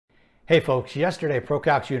Hey folks, yesterday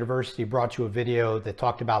ProCalcs University brought you a video that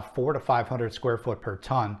talked about 400 to 500 square foot per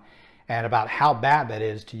ton and about how bad that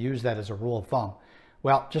is to use that as a rule of thumb.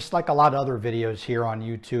 Well, just like a lot of other videos here on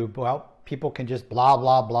YouTube, well, people can just blah,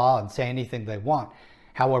 blah, blah and say anything they want.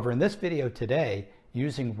 However, in this video today,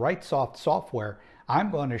 using RightSoft software,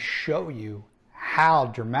 I'm going to show you how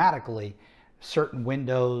dramatically certain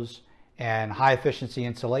windows and high efficiency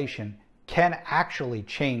insulation can actually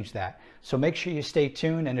change that. So make sure you stay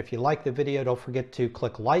tuned, and if you like the video, don't forget to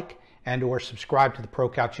click like and or subscribe to the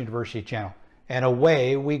ProCalcs University channel. And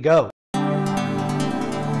away we go.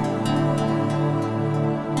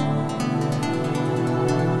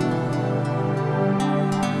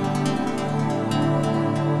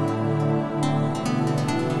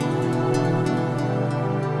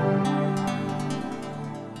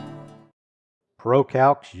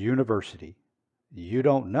 ProCalcs University. You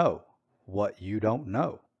don't know what you don't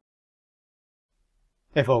know.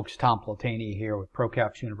 Hey folks, Tom Platini here with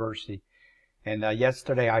ProCalcs University. And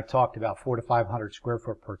yesterday I talked about 400 to 500 square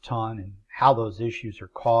foot per ton and how those issues are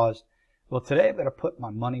caused. Well, today I'm going to put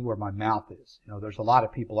my money where my mouth is. You know, there's a lot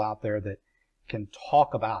of people out there that can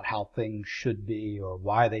talk about how things should be or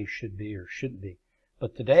why they should be or shouldn't be.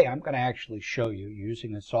 But today I'm going to actually show you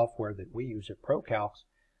using a software that we use at ProCalcs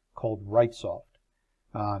called RightSoft.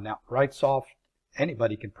 Now, RightSoft,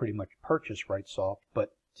 anybody can pretty much purchase RightSoft, but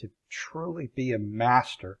to truly be a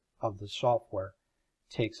master of the software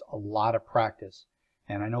takes a lot of practice.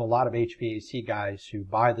 And I know a lot of HVAC guys who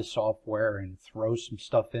buy the software and throw some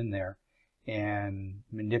stuff in there and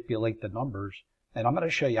manipulate the numbers. And I'm going to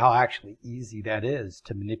show you how actually easy that is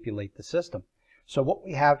to manipulate the system. So what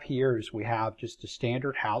we have here is we have just a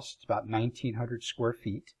standard house. It's about 1,900 square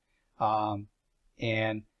feet.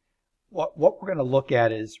 And what we're going to look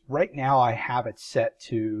at is right now I have it set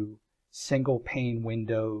to single pane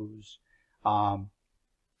windows, and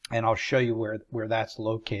I'll show you where that's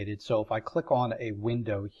located. So if I click on a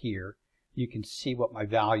window here, you can see what my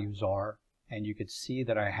values are, and you can see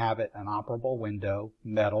that I have it an operable window,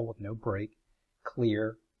 metal with no break,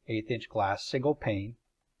 clear, 1/8 inch glass, single pane.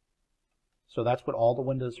 So that's what all the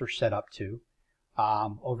windows are set up to.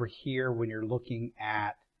 Over here, when you're looking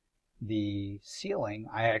at the ceiling,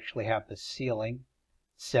 I actually have the ceiling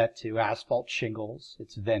set to asphalt shingles.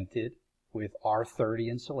 It's vented with R30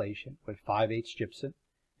 insulation with 5/8 gypsum.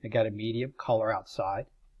 I got a medium color outside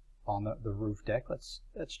on the roof deck. Let's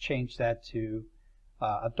change that to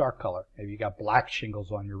a dark color. Maybe you got black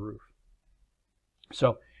shingles on your roof.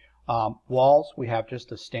 So walls, we have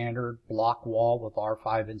just a standard block wall with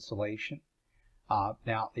R5 insulation.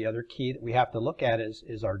 Now the other key that we have to look at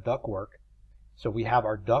is our ductwork. So we have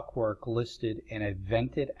our ductwork listed in a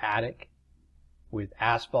vented attic with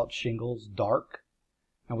asphalt shingles, dark.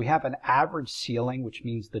 And we have an average ceiling, which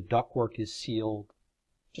means the ductwork is sealed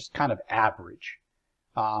just kind of average.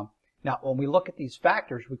 Now, when we look at these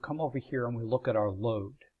factors, we come over here and we look at our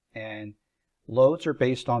load. And loads are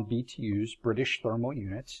based on BTUs, British thermal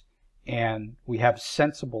units. And we have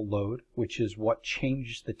sensible load, which is what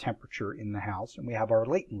changes the temperature in the house. And we have our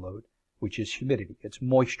latent load, which is humidity. It's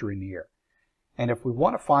moisture in the air. And if we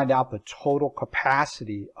want to find out the total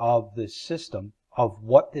capacity of this system, of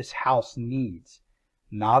what this house needs,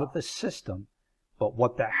 not of the system, but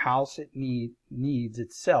what the house needs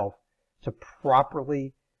itself to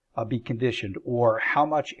properly be conditioned, or how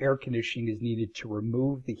much air conditioning is needed to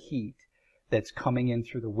remove the heat that's coming in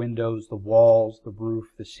through the windows, the walls, the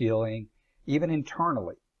roof, the ceiling, even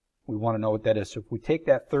internally. We want to know what that is. So if we take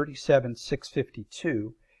that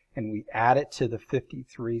 37,652 and we add it to the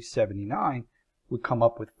 53,79, we come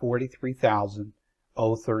up with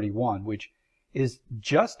 43,031, which is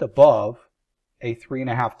just above a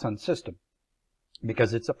 3.5 ton system,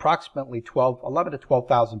 because it's approximately 11 to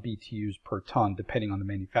 12,000 BTUs per ton, depending on the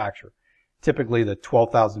manufacturer. Typically, the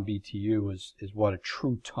 12,000 BTU is what a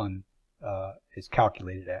true ton is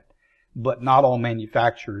calculated at, but not all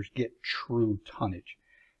manufacturers get true tonnage.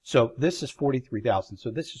 So this is 43,000.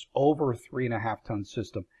 So this is over a 3.5 ton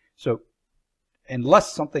system. So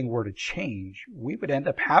unless something were to change, we would end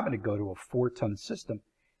up having to go to a 4-ton system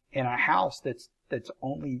in a house that's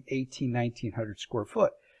only 1,900 square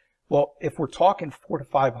foot. Well, if we're talking 400 to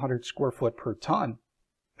 500 square foot per ton,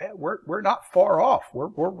 we're not far off. We're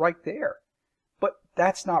right there. But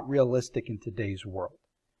that's not realistic in today's world.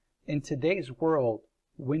 In today's world,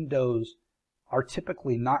 windows are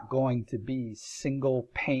typically not going to be single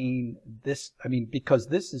pane. Because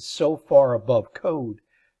this is so far above code,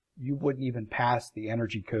 you wouldn't even pass the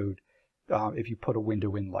energy code if you put a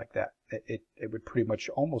window in like that. It would pretty much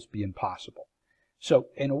almost be impossible. So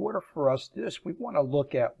in order for us to do this, we want to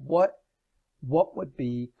look at what would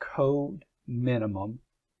be code minimum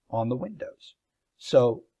on the windows.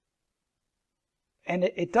 So, and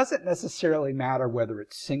it doesn't necessarily matter whether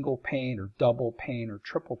it's single pane or double pane or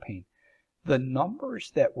triple pane. The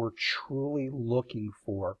numbers that we're truly looking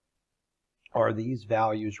for are these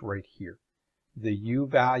values right here, the U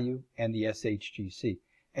value and the SHGC.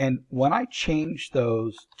 And when I change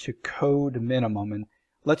those to code minimum, and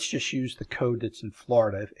let's just use the code that's in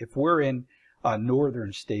Florida. If we're in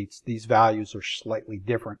northern states, these values are slightly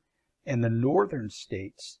different. In the northern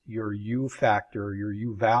states, your U factor, your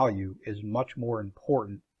U value is much more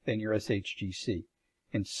important than your SHGC.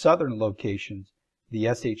 In southern locations, the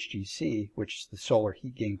SHGC, which is the solar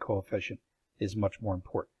heat gain coefficient, is much more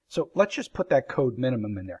important. So let's just put that code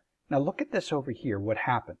minimum in there. Now look at this over here, what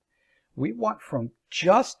happened. We went from,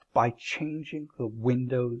 just by changing the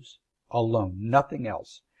windows alone, nothing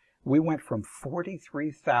else, we went from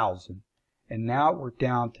 43,000 and now we're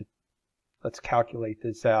down to, let's calculate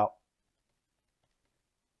this out,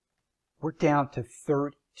 we're down to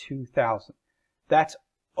 32,000. That's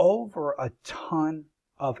over a ton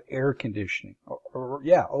of air conditioning, or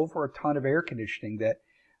over a ton of air conditioning that,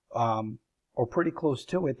 or pretty close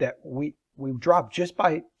to it, that we dropped just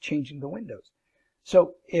by changing the windows.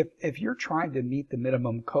 So if you're trying to meet the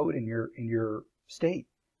minimum code in your state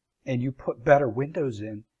and you put better windows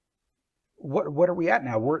in, what are we at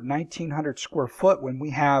now? We're at 1,900 square foot when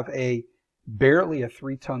we have barely a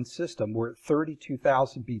 3-ton system. We're at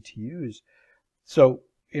 32,000 BTUs. So,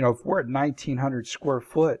 you know, if we're at 1,900 square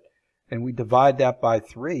foot and we divide that by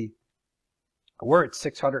 3, we're at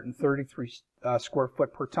 633 square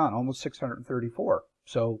foot per ton, almost 634.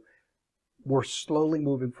 So we're slowly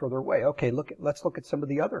moving further away. Okay, let's look at some of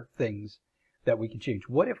the other things that we can change.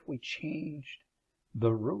 What if we changed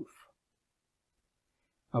the roof?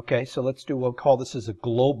 Okay, so let's do, we'll call this as a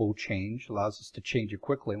global change, allows us to change it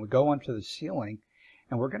quickly. And we go onto the ceiling,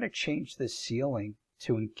 and we're going to change this ceiling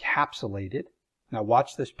to encapsulated. Now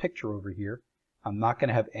watch this picture over here. I'm not going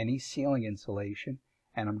to have any ceiling insulation,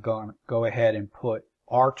 and I'm going to go ahead and put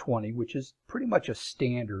R20, which is pretty much a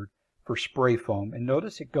standard for spray foam. And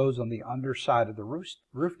notice it goes on the underside of the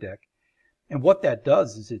roof deck. And what that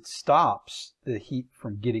does is it stops the heat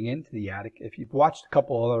from getting into the attic. If you've watched a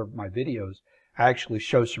couple other of my videos, I actually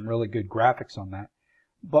show some really good graphics on that.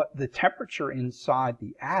 But the temperature inside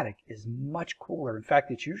the attic is much cooler. In fact,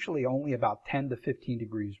 it's usually only about 10 to 15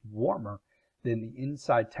 degrees warmer than the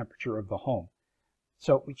inside temperature of the home.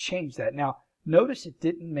 So we changed that. Now, notice it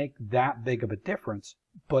didn't make that big of a difference,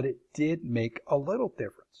 but it did make a little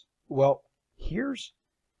difference. Well, here's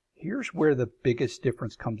where the biggest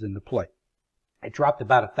difference comes into play. It dropped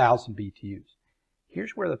about 1,000 BTUs.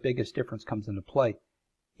 Here's where the biggest difference comes into play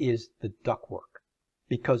is the ductwork.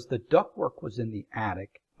 Because the ductwork was in the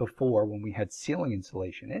attic before when we had ceiling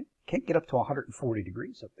insulation. It can't get up to 140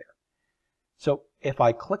 degrees up there. So if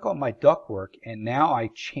I click on my ductwork and now I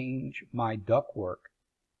change my ductwork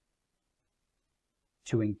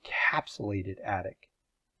to encapsulated attic,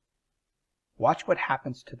 watch what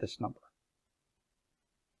happens to this number.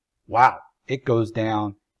 Wow, it goes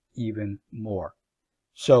down even more.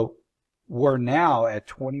 So we're now at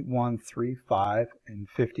 21.35 and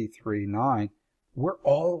 53.9. We're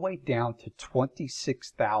all the way down to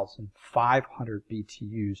 26,500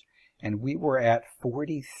 BTUs, and we were at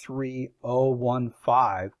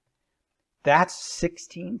 43,015. That's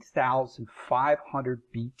 16,500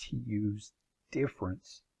 BTUs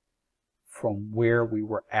difference from where we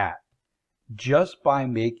were at, just by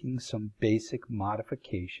making some basic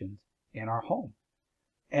modifications in our home.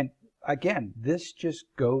 And again, this just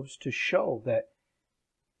goes to show that,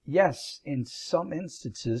 yes, in some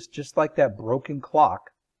instances, just like that broken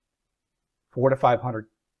clock, 400 to 500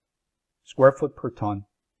 square foot per ton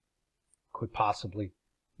could possibly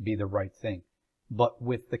be the right thing. But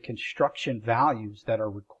with the construction values that are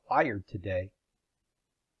required today,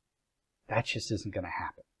 that just isn't going to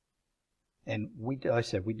happen. And like I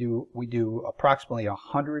said, we do approximately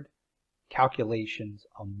 100 calculations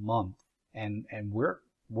a month, and we're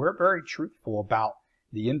very truthful about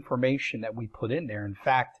the information that we put in there. In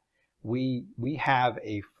fact, we have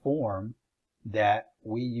a form that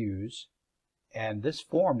we use, and this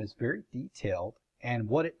form is very detailed, and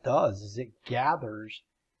what it does is it gathers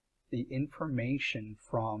the information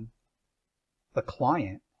from the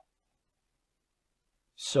client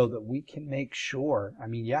so that we can make sure, I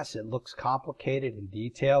mean, yes, it looks complicated and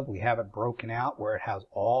detailed. We have it broken out where it has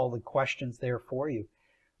all the questions there for you,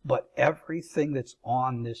 but everything that's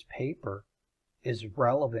on this paper is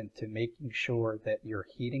relevant to making sure that your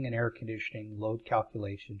heating and air conditioning load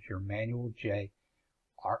calculations, your manual J,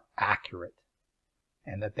 are accurate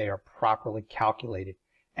and that they are properly calculated.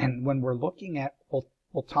 And when we're looking at, well,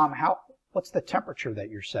 Tom, what's the temperature that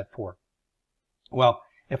you're set for? Well,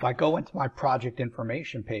 if I go into my project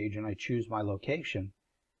information page and I choose my location,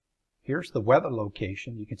 here's the weather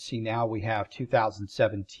location. You can see now we have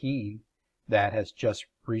 2017 that has just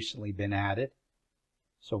recently been added.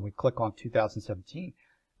 So we click on 2017.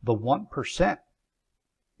 The 1%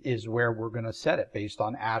 is where we're going to set it based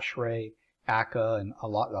on ASHRAE, ACA, and a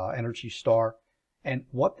lot Energy Star. And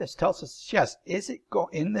what this tells us is, yes, is it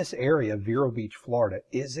in this area, Vero Beach, Florida,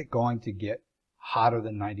 is it going to get hotter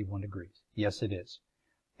than 91 degrees? Yes, it is.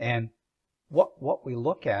 And what we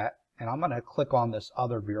look at, and I'm going to click on this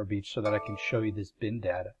other Vero Beach so that I can show you this bin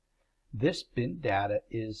data. This bin data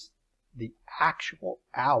is the actual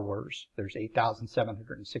hours. There's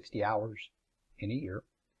 8,760 hours in a year.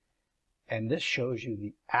 And this shows you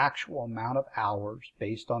the actual amount of hours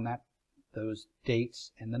based on those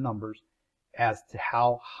dates and the numbers as to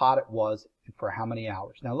how hot it was and for how many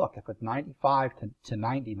hours. Now look, if it's 95 to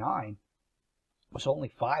 99, it was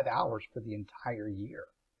only 5 hours for the entire year.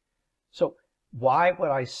 So why would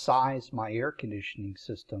I size my air conditioning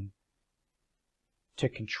system to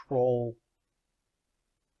control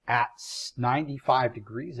at 95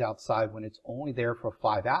 degrees outside when it's only there for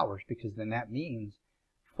 5 hours? Because then that means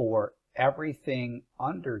for everything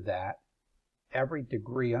under that, every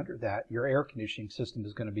degree under that, your air conditioning system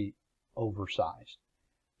is going to be oversized.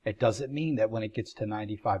 It doesn't mean that when it gets to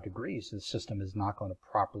 95 degrees, the system is not going to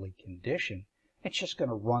properly condition. It's just going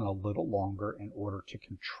to run a little longer in order to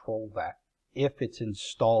control that if it's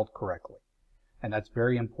installed correctly. And that's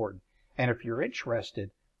very important. And if you're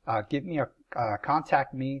interested,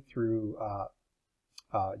 contact me through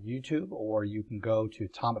YouTube, or you can go to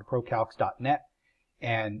tom@procalcs.net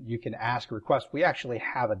and you can ask a request. We actually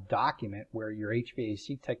have a document where your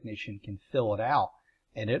HVAC technician can fill it out,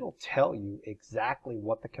 and it'll tell you exactly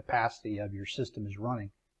what the capacity of your system is running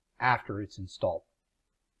after it's installed.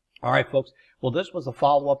 All right, folks. Well, this was a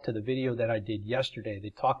follow-up to the video that I did yesterday. They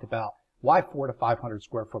talked about why 400 to 500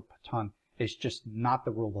 square foot per ton is just not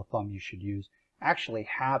the rule of thumb you should use. Actually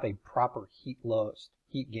have a proper heat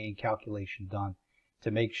gain calculation done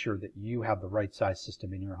to make sure that you have the right size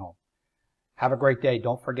system in your home. Have a great day.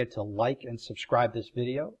 Don't forget to like and subscribe this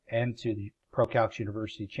video and to the ProCalcs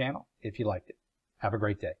University channel if you liked it. Have a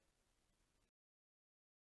great day.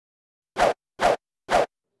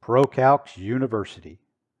 ProCalcs University.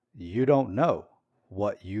 You don't know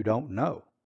what you don't know.